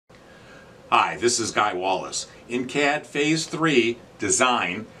Hi, this is Guy Wallace. In CAD Phase 3,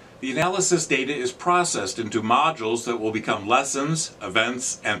 Design, the analysis data is processed into modules that will become lessons,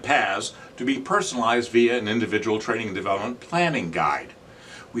 events, and paths to be personalized via an individual training and development planning guide.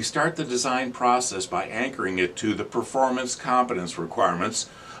 We start the design process by anchoring it to the performance competence requirements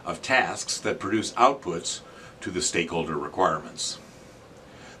of tasks that produce outputs to the stakeholder requirements.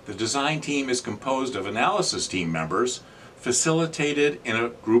 The design team is composed of analysis team members facilitated in a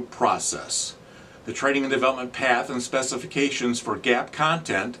group process. The training and development path and specifications for gap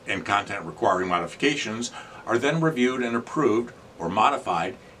content and content requiring modifications are then reviewed and approved or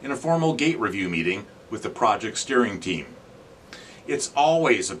modified in a formal gate review meeting with the project steering team. It's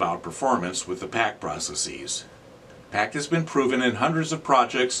always about performance with the PACT processes. PACT has been proven in hundreds of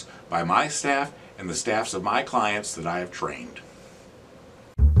projects by my staff and the staffs of my clients that I have trained.